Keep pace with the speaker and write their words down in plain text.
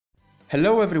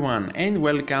Hello everyone and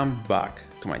welcome back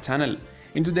to my channel.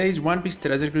 In today's One Piece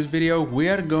Treasure Cruise video, we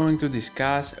are going to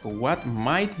discuss what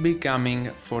might be coming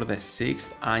for the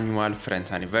 6th annual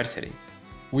French anniversary.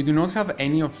 We do not have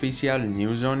any official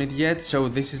news on it yet, so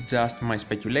this is just my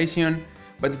speculation,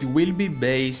 but it will be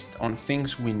based on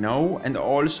things we know and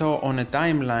also on a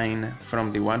timeline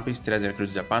from the One Piece Treasure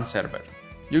Cruise Japan server.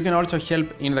 You can also help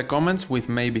in the comments with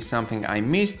maybe something I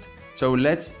missed. So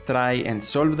let's try and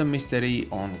solve the mystery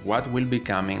on what will be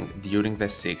coming during the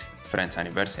 6th French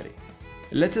anniversary.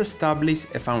 Let's establish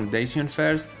a foundation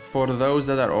first for those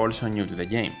that are also new to the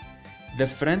game. The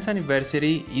French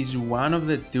anniversary is one of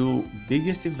the two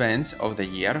biggest events of the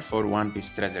year for One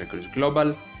Piece Treasure Cruise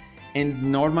Global, and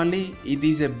normally it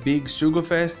is a big Sugo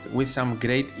Fest with some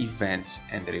great events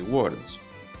and rewards.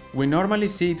 We normally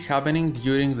see it happening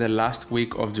during the last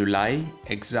week of July,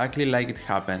 exactly like it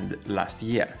happened last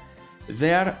year.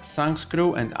 There, Shanks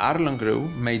Crew and Arlong Crew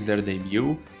made their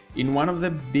debut in one of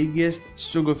the biggest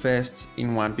Sugo Fests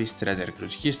in One Piece Treasure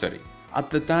Cruise history.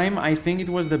 At the time, I think it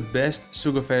was the best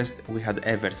Sugo Fest we had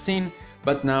ever seen,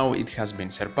 but now it has been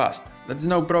surpassed. That's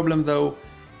no problem though,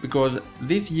 because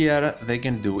this year they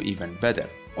can do even better.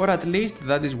 Or at least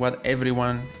that is what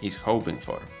everyone is hoping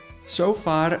for. So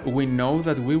far, we know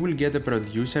that we will get a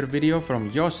producer video from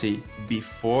Yoshi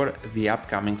before the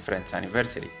upcoming French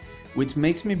anniversary, which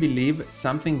makes me believe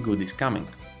something good is coming.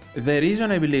 The reason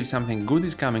I believe something good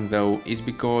is coming though is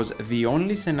because the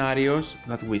only scenarios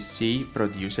that we see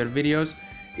producer videos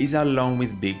is along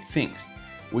with big things.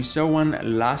 We saw one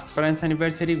last French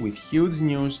anniversary with huge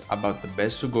news about the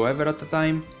best Sugo ever at the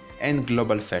time and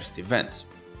global first events.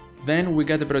 Then we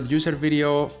got a producer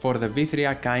video for the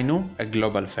V3 Akainu, a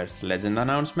global first legend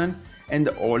announcement, and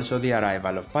also the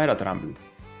arrival of Pirate Rumble.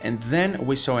 And then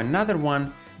we saw another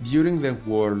one during the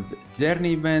World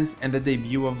Journey events and the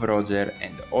debut of Roger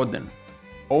and Oden.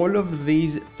 All of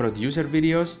these producer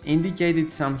videos indicated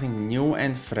something new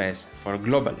and fresh for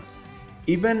Global.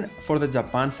 Even for the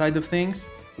Japan side of things,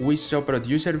 we saw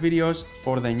producer videos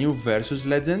for the new Versus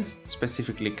Legends,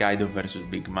 specifically Kaido vs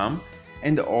Big Mom,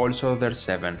 and also their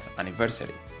 7th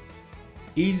anniversary.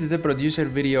 Is the producer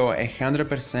video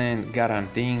 100%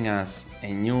 guaranteeing us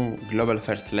a new Global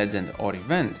First Legend or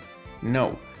event?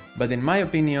 No. But in my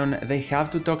opinion, they have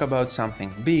to talk about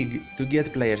something big to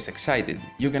get players excited.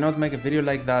 You cannot make a video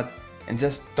like that and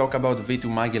just talk about V2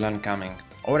 Magellan coming,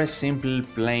 or a simple,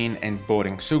 plain and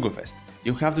boring Sugo Fest.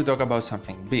 You have to talk about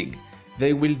something big.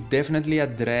 They will definitely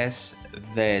address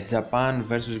the Japan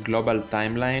versus global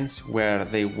timelines where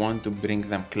they want to bring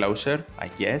them closer, I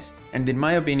guess. And in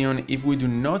my opinion, if we do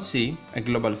not see a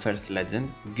global first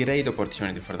legend, great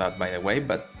opportunity for that by the way,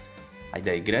 but I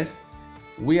digress.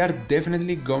 We are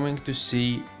definitely going to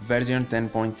see version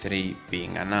 10.3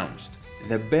 being announced.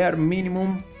 The bare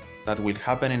minimum that will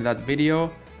happen in that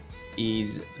video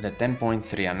is the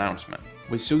 10.3 announcement.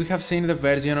 We should have seen the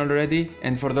version already,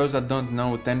 and for those that don't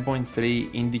know,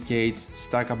 10.3 indicates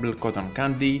stackable cotton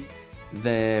candy,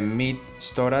 the meat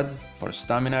storage for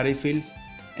stamina refills,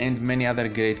 and many other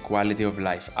great quality of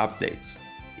life updates.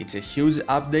 It's a huge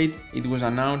update. It was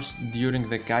announced during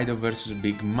the Kaido vs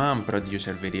Big Mom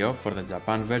producer video for the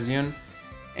Japan version,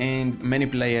 and many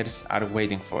players are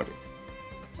waiting for it.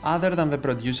 Other than the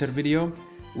producer video,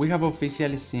 we have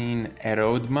officially seen a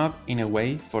roadmap in a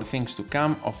way for things to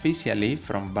come officially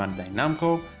from Bandai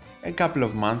Namco a couple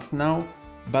of months now,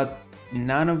 but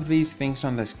none of these things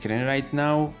on the screen right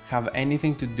now have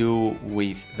anything to do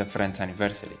with the French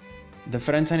anniversary. The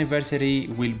French anniversary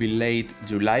will be late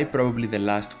July, probably the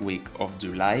last week of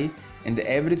July, and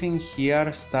everything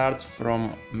here starts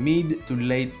from mid to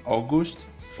late August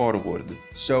forward.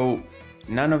 So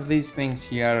none of these things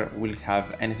here will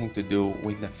have anything to do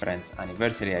with the French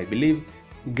anniversary, I believe.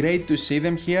 Great to see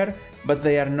them here, but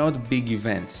they are not big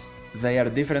events. They are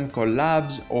different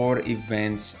collabs or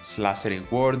events /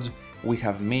 rewards we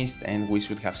have missed and we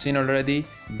should have seen already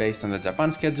based on the Japan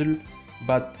schedule,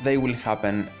 but they will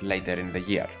happen later in the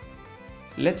year.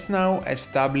 Let's now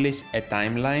establish a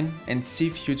timeline and see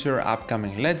future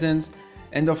upcoming legends,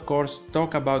 and of course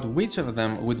talk about which of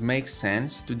them would make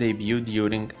sense to debut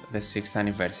during the 6th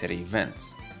anniversary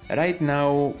events. Right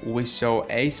now we saw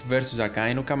Ace vs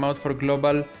Akainu come out for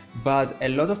Global, but a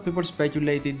lot of people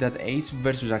speculated that Ace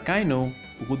vs Akainu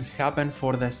would happen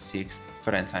for the 6th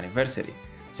French anniversary,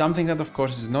 something that of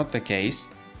course is not the case,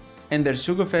 and their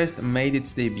Sugo Fest made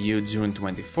its debut June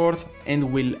 24th and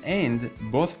will end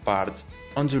both parts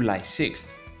on July 6th.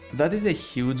 That is a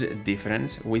huge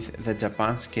difference with the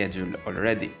Japan schedule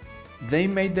already. They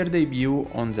made their debut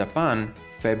on Japan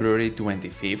February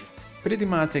 25th, pretty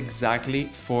much exactly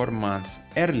 4 months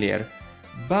earlier,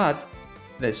 but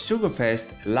The SugoFest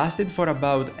lasted for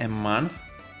about a month,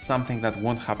 something that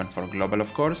won't happen for global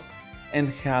of course, and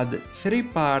had 3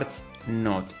 parts,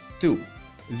 not 2.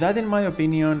 That in my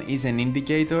opinion is an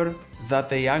indicator that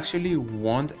they actually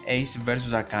want Ace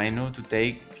vs Akainu to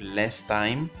take less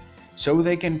time, so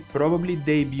they can probably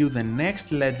debut the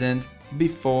next legend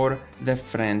before the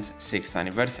Friends 6th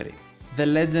anniversary. The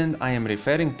legend I am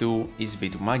referring to is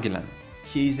Vitu Magellan.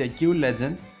 He is a Q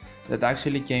legend that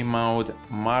actually came out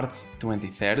March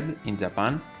 23rd in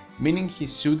Japan, meaning he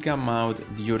should come out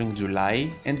during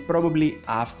July and probably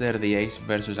after the Ace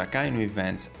vs Akainu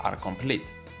events are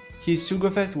complete. His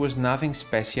SugoFest was nothing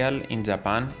special in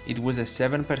Japan, it was a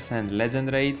 7%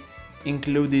 legend rate,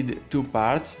 included 2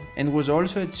 parts and was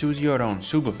also a choose your own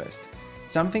SugoFest,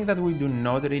 something that we do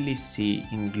not really see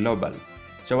in global.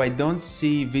 So I don't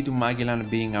see Vitu Magellan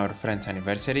being our Friends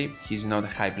anniversary, he's not a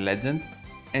hype legend,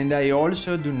 and I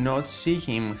also do not see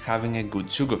him having a good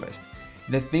SugoFest.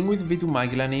 The thing with Vitu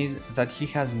Magellan is that he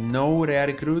has no rare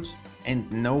recruits and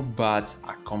no bots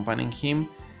accompanying him,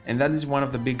 and that is one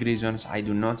of the big reasons I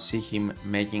do not see him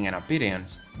making an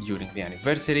appearance during the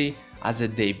anniversary as a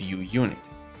debut unit.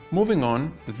 Moving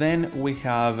on, then we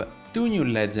have 2 new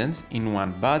legends in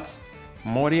one batch,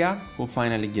 Moria, who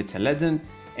finally gets a legend,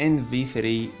 and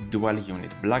V3 dual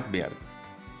unit Blackbeard.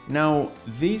 Now,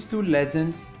 these 2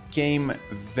 legends came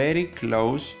very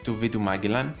close to Vitu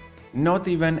Magellan, not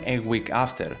even a week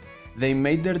after. They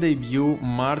made their debut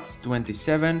March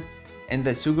 27 and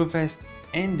the SugoFest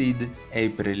ended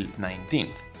April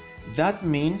 19th. That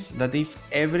means that if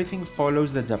everything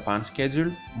follows the Japan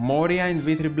schedule, Moria and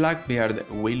V3 Blackbeard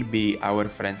will be our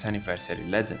Friends anniversary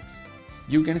legends.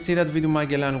 You can see that Vitu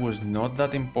Magellan was not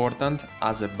that important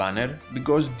as a banner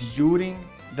because during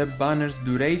the banner's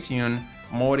duration,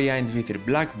 Moria and V3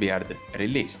 Blackbeard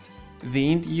released.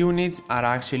 The int units are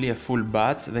actually a full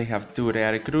batch, they have 2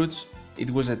 rare recruits, it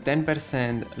was a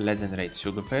 10% legend rate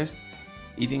SugoFest,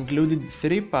 it included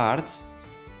 3 parts,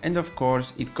 and of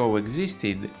course it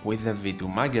coexisted with the Vitu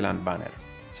Magellan banner.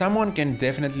 Someone can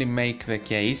definitely make the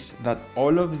case that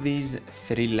all of these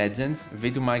 3 legends,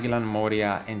 Vitu Magellan,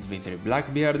 Moria and V3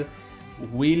 Blackbeard,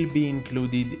 will be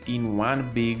included in one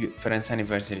big Friends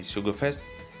anniversary SugoFest,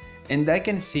 and I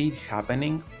can see it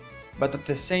happening, but at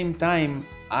the same time,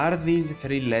 are these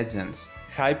 3 legends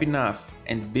hype enough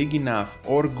and big enough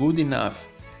or good enough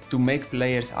to make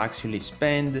players actually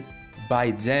spend,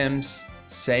 buy gems,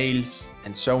 sales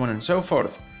and so on and so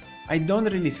forth? I don't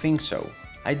really think so.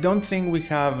 I don't think we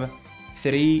have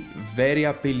 3 very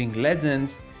appealing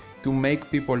legends to make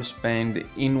people spend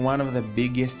in one of the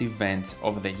biggest events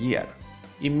of the year.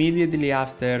 Immediately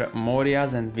after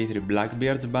Moria's and V3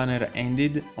 Blackbeard's banner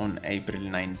ended on April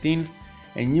 19th,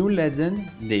 a new legend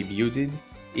debuted.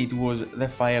 It was the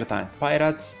Fire Tank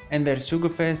Pirates, and their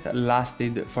SugoFest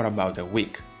lasted for about a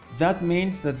week. That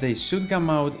means that they should come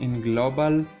out in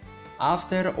global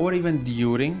after or even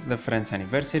during the Friends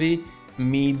anniversary,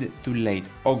 mid to late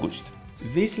August.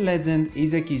 This legend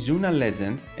is a Kizuna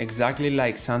legend, exactly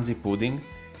like Sanji Pudding,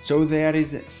 so there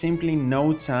is simply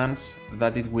no chance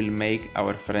that it will make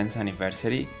our Friends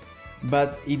anniversary,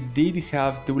 but it did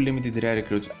have 2 limited rare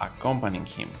recruits accompanying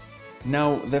him.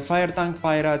 Now, the Fire Tank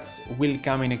Pirates will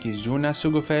come in a Kizuna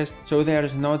SugoFest, so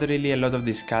there's not really a lot of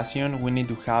discussion we need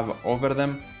to have over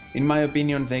them. In my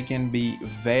opinion, they can be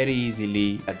very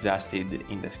easily adjusted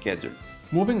in the schedule.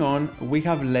 Moving on, we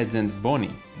have legend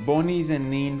Bonnie. Bonnie is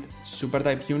an int super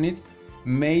type unit,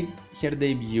 made her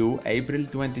debut April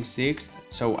 26th,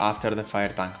 so after the Fire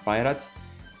Tank Pirates,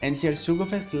 and her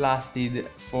SugoFest lasted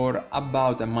for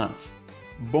about a month.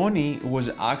 Bonnie was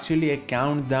actually a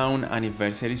countdown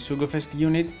anniversary SugoFest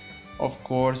unit, of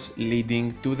course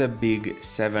leading to the big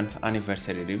 7th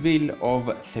anniversary reveal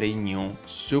of 3 new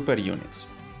super units.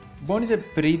 Bonnie is a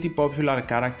pretty popular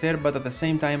character, but at the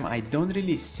same time I don't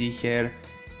really see her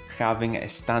having a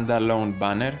standalone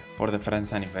banner for the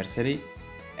Friends anniversary,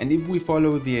 and if we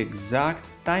follow the exact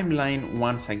timeline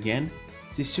once again,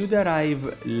 she should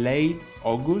arrive late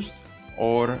August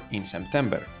or in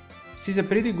September. She's a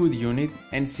pretty good unit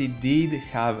and she did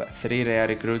have 3 rare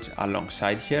recruits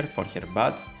alongside her for her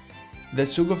badge. The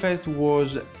SugoFest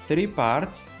was 3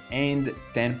 parts and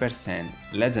 10%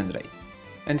 legend rate.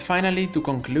 And finally, to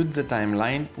conclude the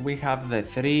timeline, we have the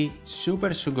 3 Super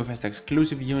SugoFest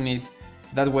exclusive units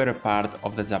that were a part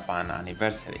of the Japan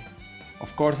anniversary.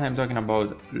 Of course, I'm talking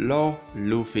about Law,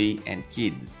 Luffy and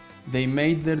Kid. They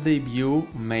made their debut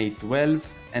May 12th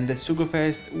and the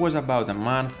SugoFest was about a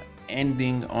month,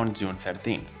 ending on June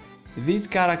 13th. These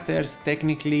characters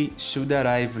technically should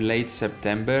arrive late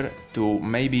September to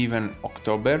maybe even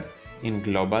October in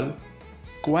global.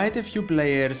 Quite a few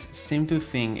players seem to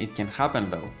think it can happen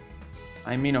though.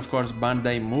 I mean, of course,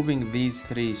 Bandai moving these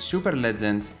 3 super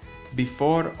legends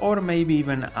before or maybe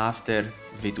even after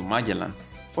V2 Magellan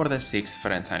for the 6th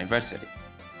French anniversary.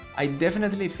 I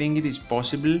definitely think it is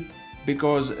possible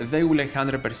because they will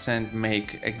 100%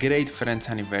 make a great French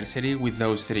anniversary with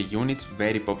those 3 units,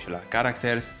 very popular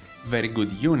characters, very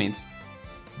good units.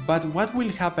 But what will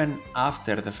happen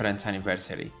after the French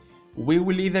anniversary? We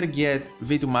will either get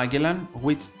V2 Magellan,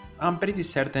 which I'm pretty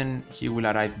certain he will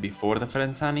arrive before the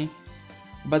French Annie,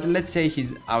 but let's say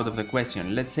he's out of the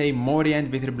question. Let's say Moria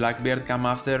and V3 Blackbeard come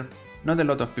after, not a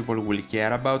lot of people will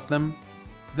care about them.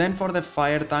 Then for the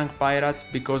Fire Tank Pirates,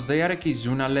 because they are a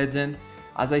Kizuna legend,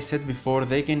 as I said before,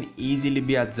 they can easily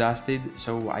be adjusted,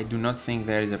 so I do not think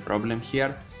there is a problem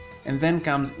here. And then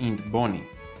comes Int Bonnie.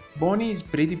 Bonnie is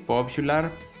pretty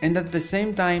popular and at the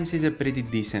same time she's a pretty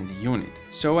decent unit,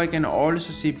 so I can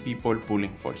also see people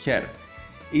pulling for her.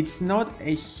 It's not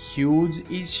a huge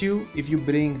issue if you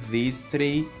bring these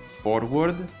 3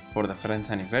 forward for the French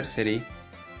anniversary,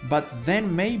 but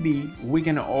then maybe we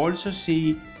can also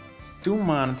see 2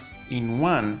 months in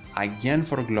one again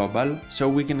for global, so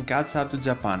we can catch up to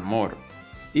Japan more.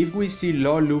 If we see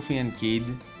Law, Luffy and Kid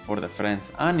for the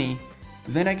French Annie,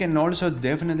 then I can also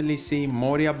definitely see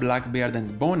Moria, Blackbeard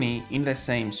and Bonnie in the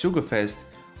same Sugofest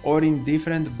or in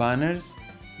different banners,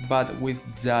 but with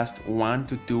just 1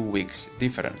 to 2 weeks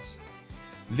difference.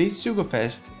 This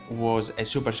Sugofest was a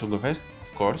Super Sugofest,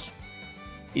 of course.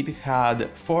 It had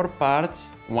 4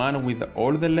 parts, one with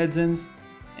all the legends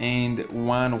and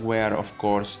one where of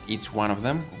course each one of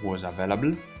them was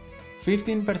available.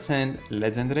 15%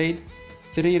 legend rate,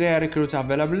 3 rare recruits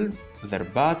available, their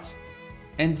bats,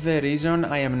 and the reason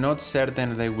I am not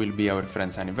certain they will be our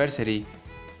French anniversary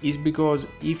is because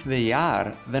if they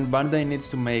are, then Bandai needs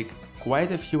to make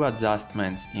quite a few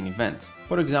adjustments in events.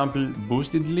 For example,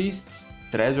 boosted lists,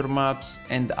 treasure maps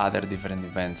and other different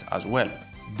events as well.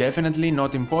 Definitely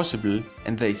not impossible,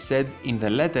 and they said in the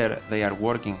letter they are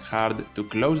working hard to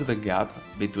close the gap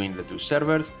between the 2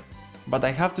 servers, but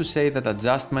I have to say that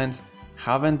adjustments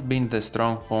haven't been the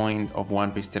strong point of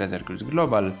One Piece Treasure Cruise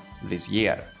Global this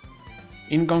year.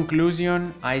 In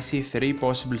conclusion, I see 3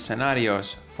 possible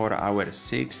scenarios for our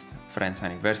 6th French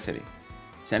anniversary.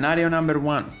 Scenario number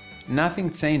 1. Nothing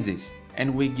changes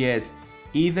and we get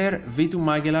either V2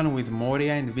 Magellan with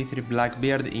Moria and V3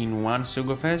 Blackbeard in one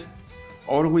Sugofest,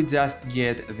 or we just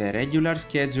get the regular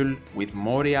schedule with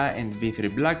Moria and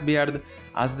V3 Blackbeard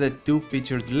as the 2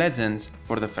 featured legends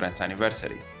for the French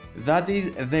anniversary. That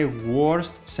is the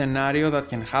worst scenario that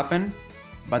can happen,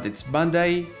 but it's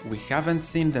Bandai, we haven't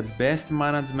seen the best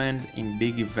management in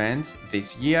big events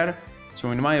this year,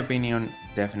 so in my opinion,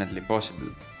 definitely possible.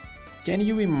 Can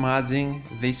you imagine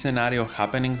this scenario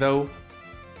happening though?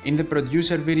 In the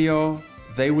producer video,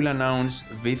 they will announce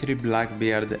V3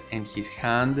 Blackbeard and his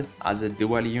hand as a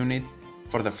dual unit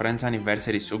for the French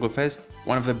anniversary Sugofest,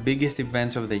 one of the biggest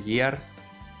events of the year.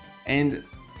 And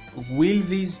will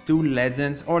these 2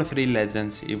 legends, or 3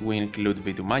 legends if we include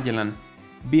V2 Magellan,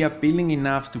 be appealing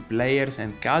enough to players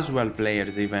and casual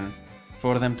players even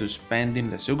for them to spend in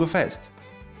the Sugofest?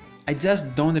 I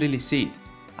just don't really see it.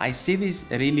 I see this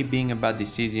really being a bad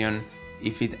decision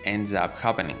if it ends up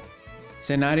happening.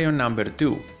 Scenario number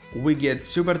 2. We get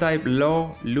Super Type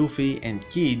Law, Luffy and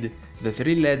Kid, the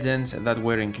 3 legends that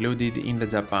were included in the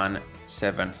Japan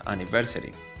 7th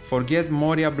anniversary. Forget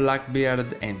Moria,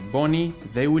 Blackbeard and Bonnie,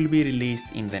 they will be released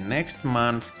in the next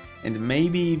month, and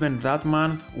maybe even that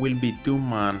month will be 2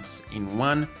 months in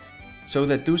one, so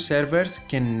the 2 servers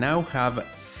can now have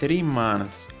 3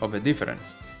 months of a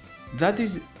difference. That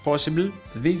is possible.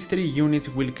 These 3 units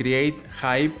will create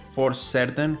hype for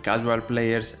certain casual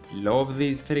players, love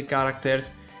these 3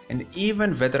 characters, and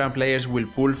even veteran players will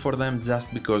pull for them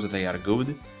just because they are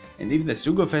good. And if the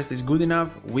Sugofest is good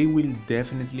enough, we will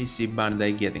definitely see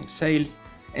Bandai getting sales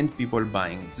and people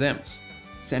buying gems.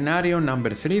 Scenario number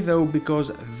 3 though,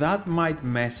 because that might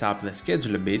mess up the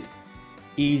schedule a bit,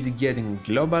 is getting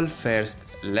Global First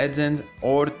Legend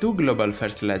or 2 Global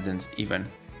First Legends even.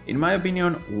 In my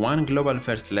opinion, 1 Global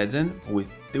First Legend with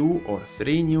 2 or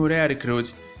 3 new rare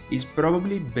recruits is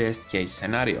probably best case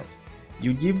scenario.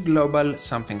 You give Global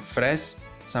something fresh,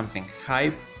 something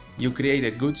hype, you create a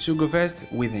good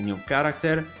Sugofest with a new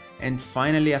character, and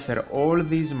finally after all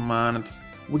these months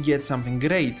we get something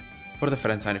great for the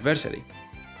French anniversary.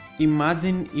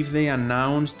 Imagine if they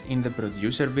announced in the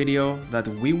producer video that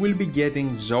we will be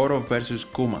getting Zoro vs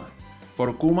Kuma,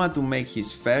 for Kuma to make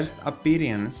his first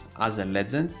appearance as a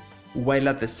legend, while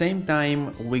at the same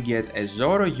time we get a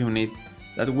Zoro unit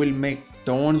that will make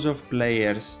tons of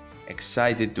players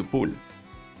excited to pull.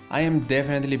 I am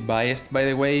definitely biased, by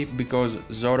the way, because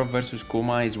Zoro vs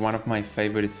Kuma is one of my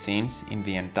favorite scenes in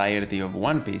the entirety of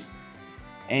One Piece.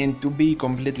 And to be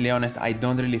completely honest, I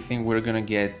don't really think we're gonna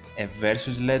get a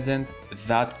versus legend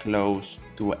that close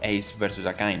to Ace versus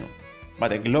Akainu.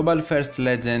 But a global first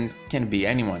legend can be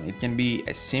anyone. It can be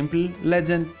a simple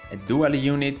legend, a dual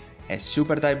unit, a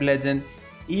super type legend,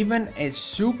 even a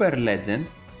super legend,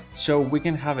 so we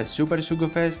can have a Super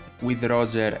Sugofest with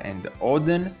Roger and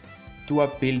Oden to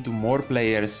appeal to more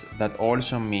players that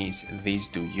also miss these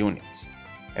two units.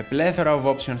 A plethora of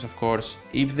options, of course,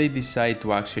 if they decide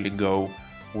to actually go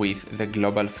with the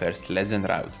global first legend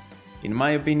route. In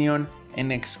my opinion,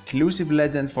 an exclusive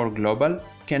legend for global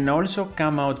can also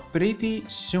come out pretty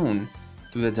soon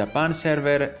to the Japan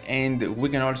server, and we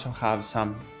can also have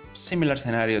some similar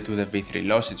scenario to the V3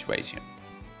 Law situation.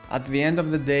 At the end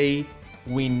of the day,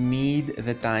 we need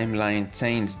the timeline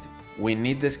changed. We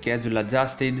need the schedule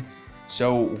adjusted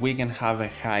so we can have a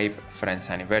hype Friends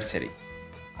anniversary.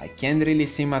 I can't really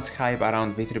see much hype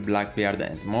around V3 Blackbeard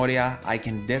and Moria. I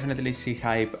can definitely see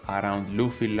hype around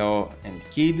Luffy, Law and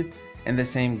Kid, and the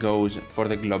same goes for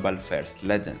the global first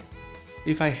legend.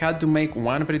 If I had to make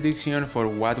one prediction for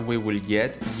what we will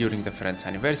get during the Friends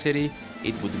anniversary,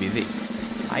 it would be this.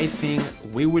 I think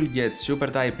we will get super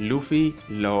type Luffy,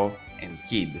 Law and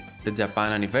Kid, the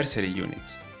Japan anniversary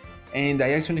units. And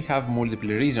I actually have multiple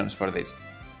reasons for this.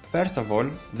 First of all,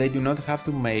 they do not have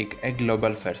to make a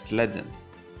global first legend.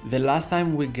 The last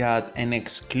time we got an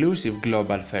exclusive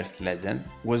global first legend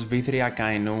was V3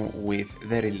 Akainu with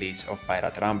the release of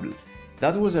Pirate Rumble.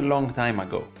 That was a long time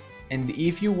ago. And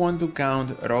if you want to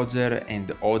count Roger and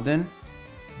Oden,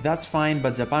 that's fine,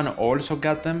 but Japan also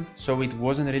got them, so it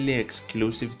wasn't really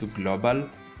exclusive to global.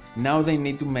 Now they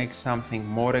need to make something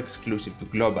more exclusive to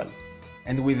global.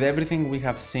 And with everything we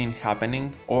have seen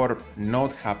happening, or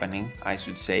not happening, I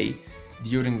should say,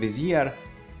 during this year,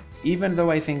 even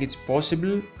though I think it's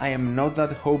possible, I am not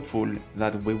that hopeful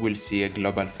that we will see a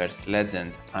global first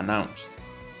legend announced.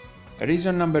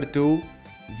 Reason number 2,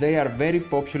 they are very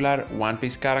popular One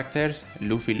Piece characters,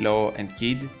 Luffy, Law and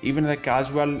Kid. Even the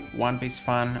casual One Piece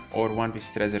fan or One Piece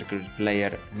Treasure Cruise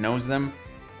player knows them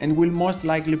and will most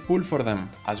likely pull for them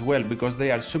as well because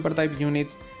they are super type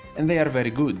units and they are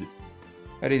very good.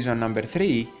 Reason number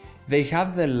 3, they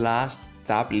have the last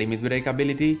tap limit break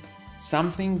ability,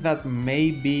 something that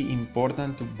may be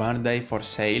important to Bandai for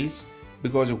sales,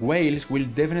 because whales will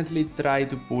definitely try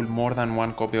to pull more than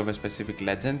one copy of a specific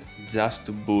legend just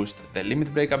to boost the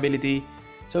limit break ability,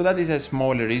 so that is a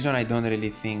small reason. I don't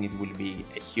really think it will be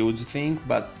a huge thing,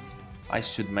 but I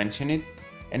should mention it.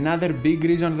 Another big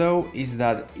reason though is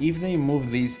that if they move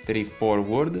these 3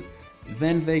 forward,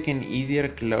 then they can easier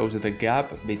close the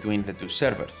gap between the two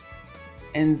servers.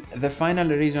 And the final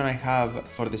reason I have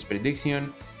for this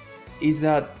prediction is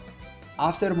that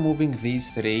after moving these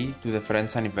 3 to the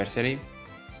Friends anniversary,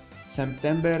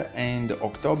 September and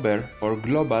October for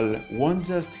global won't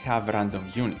just have random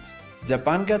units.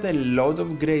 Japan got a lot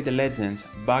of great legends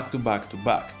back to back to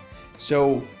back,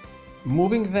 so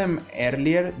moving them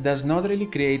earlier does not really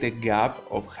create a gap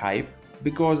of hype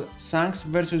because Shanks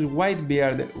vs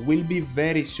Whitebeard will be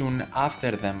very soon after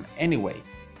them anyway,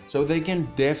 so they can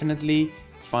definitely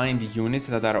find units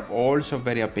that are also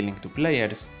very appealing to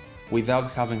players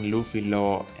without having Luffy,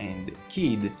 Law and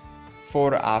Kid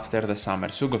for after the summer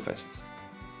Sugofests.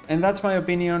 And that's my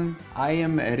opinion. I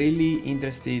am really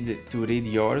interested to read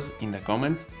yours in the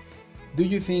comments. Do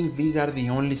you think these are the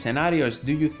only scenarios?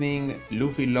 Do you think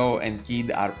Luffy, Law and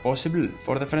Kid are possible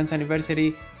for the Friends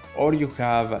anniversary, or you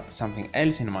have something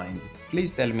else in mind?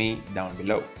 Please tell me down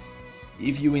below.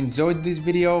 If you enjoyed this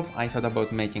video, I thought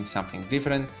about making something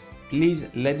different, please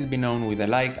let it be known with a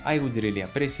like, I would really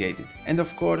appreciate it. And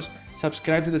of course,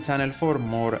 subscribe to the channel for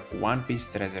more One Piece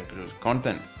Treasure Cruise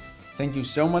content. Thank you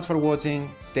so much for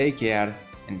watching, take care,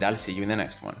 and I'll see you in the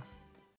next one.